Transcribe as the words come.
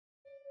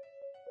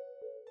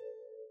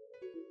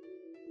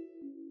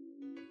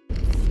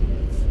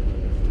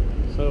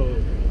So,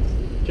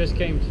 just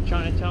came to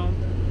Chinatown,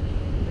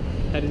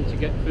 heading to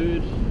get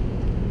food,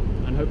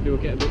 and hopefully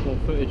we'll get a bit more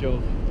footage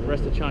of the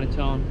rest of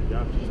Chinatown. You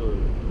have to show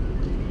them.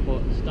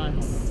 What,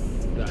 Steinhop?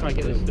 Let's try to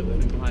get this little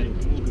thing behind.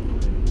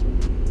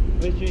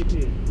 Where's JP?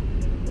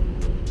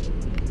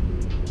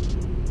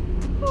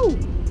 Woo!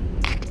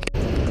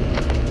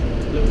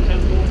 Little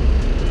temple.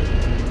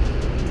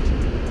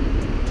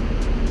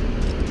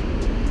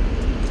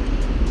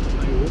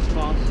 And you walk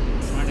past,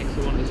 right next to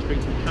one of the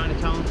streets of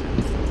Chinatown,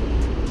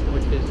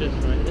 which is just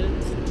right there.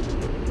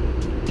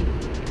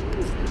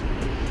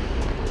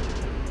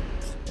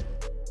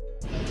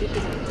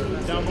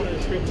 Down one of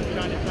the streets of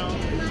Chinatown.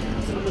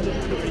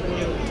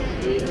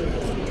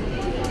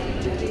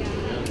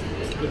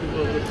 Looking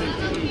for a good thing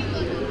to eat.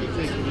 It's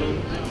taking long,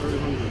 very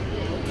hungry.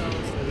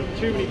 There's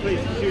too many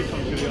places to choose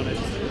from, to be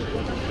honest.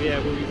 But yeah,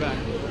 we'll be back.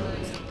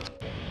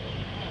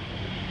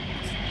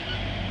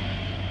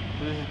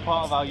 So this is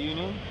part of our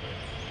uni.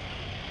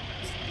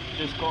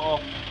 Just got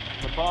off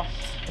the bus,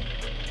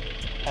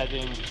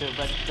 heading to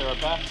register a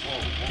bus.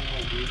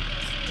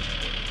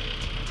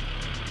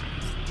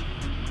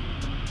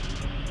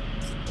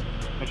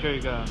 Make sure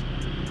you go.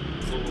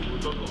 We'll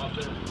go up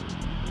there.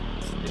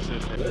 It's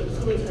okay.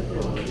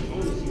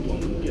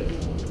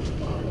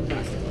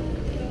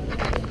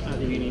 At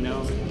the uni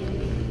now.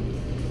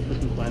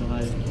 Looking quite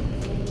high.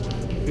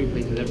 Food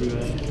places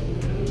everywhere.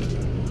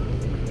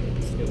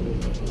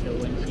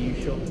 Little NTU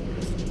shop.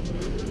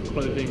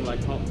 Clothing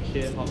like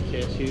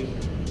Hertfordshire shoes.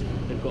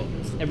 They've got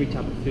every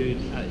type of food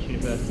at this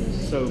university.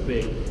 It's so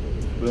big.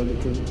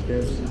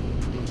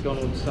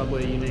 McDonald's,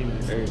 Subway, you name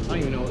it. I don't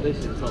even know what this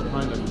is. It's not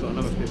behind us, we've got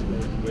another food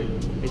place.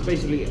 It's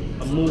basically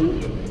a mall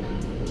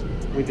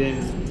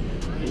within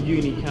a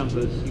uni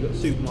campus. You've got a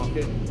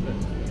supermarket, but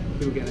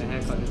people get their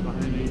haircut just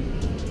behind me.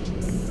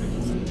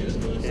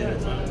 Yeah.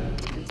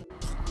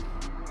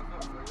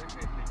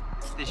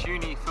 This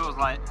uni feels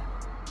like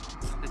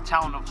the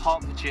town of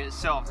Hertfordshire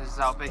itself. This is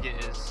how big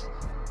it is.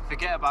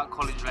 Forget about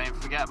College Lane,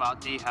 forget about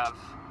DHAV.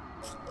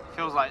 It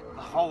feels like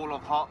the whole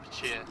of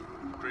Hertfordshire.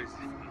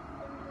 Crazy.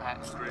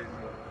 It's crazy.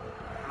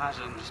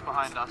 Imagine, just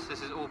behind us,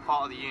 this is all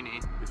part of the uni.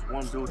 It's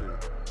one building.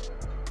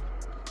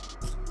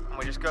 And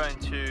we're just going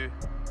to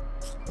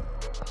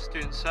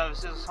student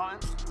services or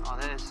something. Oh,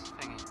 there's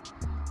thingy.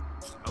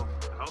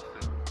 Health.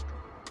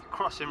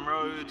 Crossing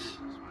roads.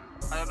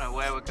 I don't know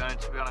where we're going,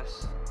 to be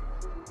honest.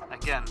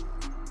 Again,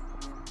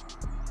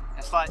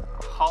 it's like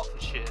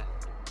Hertfordshire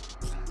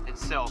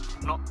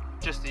itself, not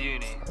just the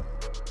uni.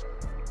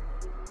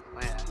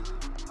 But yeah.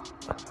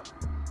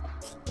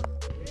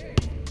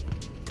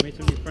 Made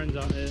some new friends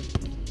out here.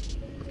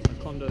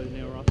 A condo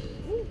near us.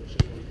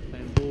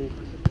 Playing ball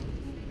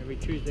every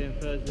Tuesday and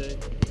Thursday.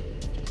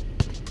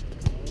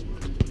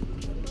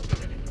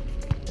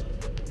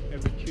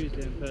 Every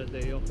Tuesday and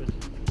Thursday he offers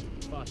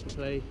for us to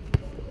play.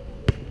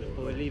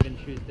 But we're leaving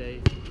Tuesday,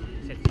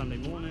 he said Sunday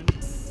morning.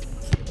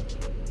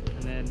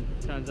 And then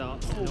turns out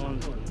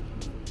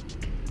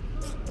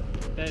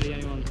barely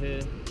anyone's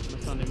here on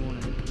a Sunday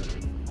morning.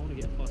 I want to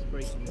get a fast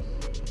break on this.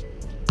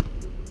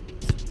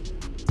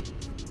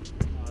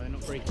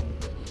 Breaking.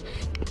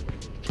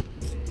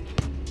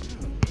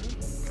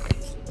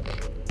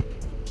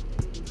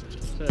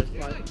 So it's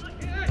like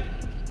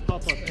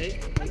 8:30.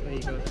 There you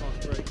go, fast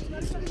break.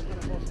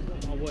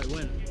 Oh, what it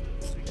went.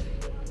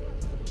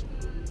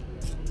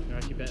 They're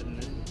actually better than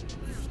this.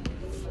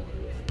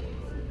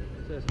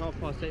 So it's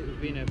 8:30.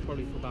 We've been here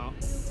probably for about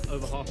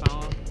over half an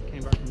hour.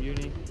 Came back from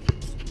uni.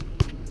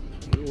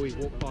 We always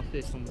walk past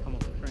this when we come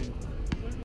off the train.